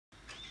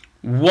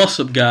What's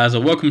up guys,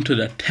 and welcome to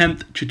the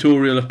 10th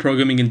tutorial of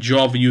programming in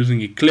Java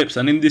using Eclipse.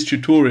 And in this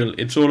tutorial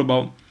it's all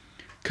about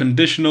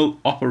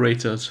conditional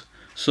operators.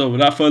 So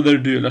without further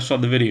ado, let's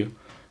start the video.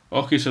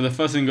 Okay, so the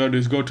first thing you gotta do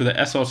is go to the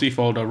src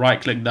folder,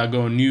 right click that,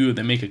 go new,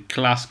 then make a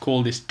class,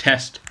 call this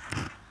test.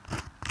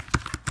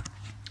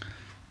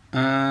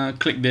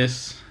 Click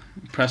this,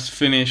 press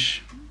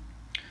finish,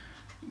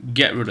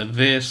 get rid of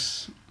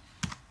this,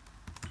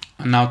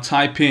 and now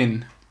type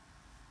in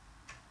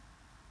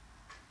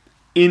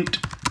int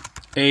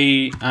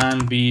a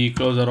and b,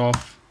 close that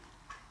off,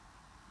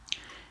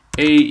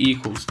 a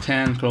equals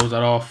 10, close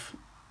that off,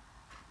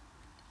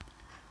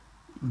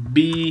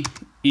 b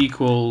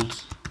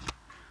equals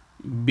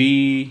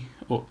b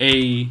or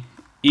a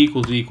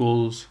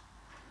equals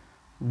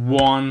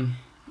 1,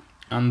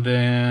 and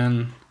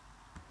then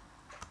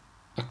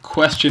a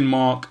question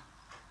mark,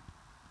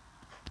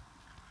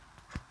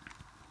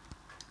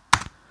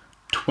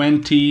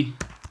 20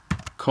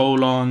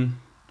 colon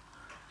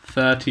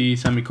 30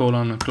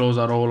 semicolon, and close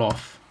that all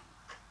off.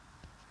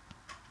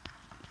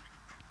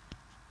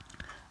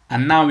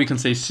 And now we can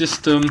say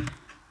system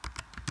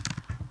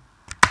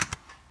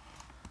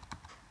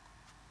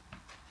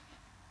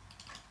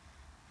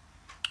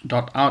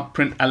dot out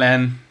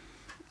println,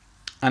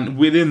 and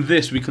within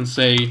this we can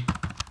say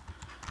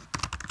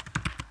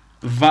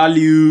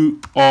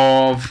value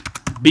of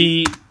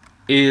b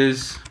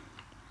is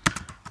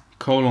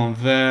colon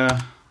there,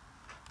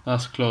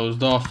 that's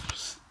closed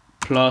off,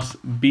 plus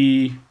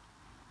b.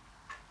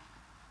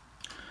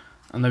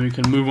 And then we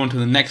can move on to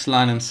the next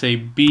line and say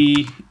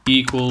b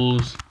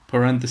equals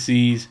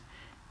parentheses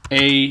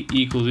a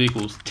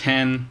equals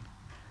 10,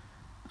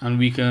 and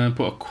we can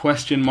put a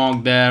question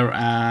mark there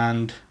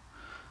and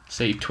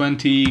say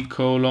 20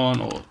 colon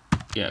or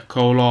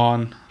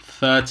colon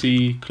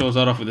 30, close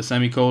that off with a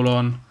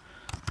semicolon,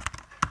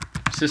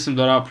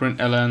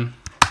 system.out.println,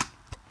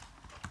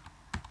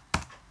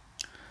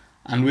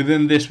 and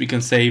within this we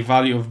can say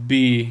value of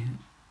b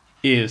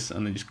is,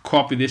 and then just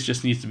copy this,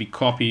 just needs to be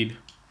copied,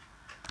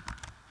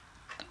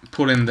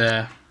 put in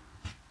there,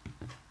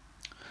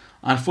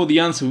 and for the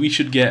answer we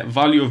should get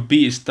value of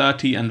b is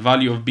 30 and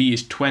value of b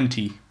is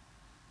 20,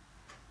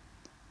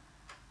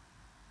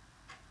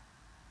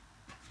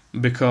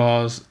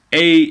 because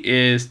a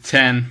is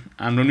 10,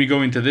 and when we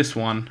go into this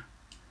one,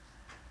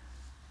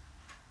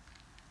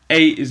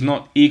 a is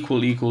not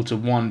equal to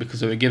 1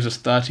 because it gives us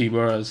 30,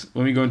 whereas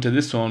when we go into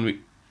this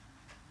one,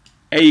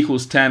 a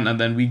equals 10 and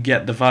then we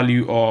get the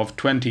value of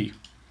 20.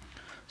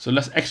 So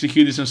let's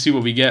execute this and see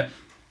what we get.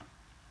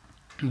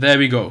 There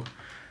we go.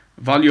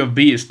 Value of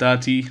b is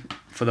 30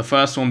 for the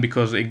first one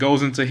because it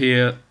goes into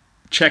here,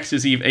 checks to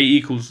see if a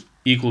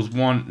equals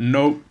 1.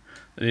 Nope,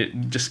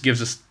 it just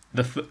gives us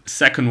the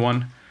second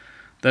one.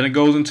 Then it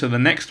goes into the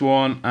next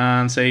one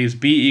and says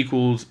b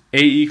equals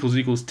a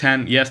equals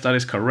 10. Yes, that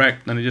is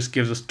correct. Then it just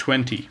gives us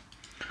 20.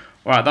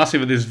 Alright, that's it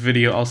for this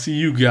video. I'll see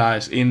you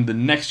guys in the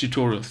next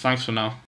tutorial. Thanks for now.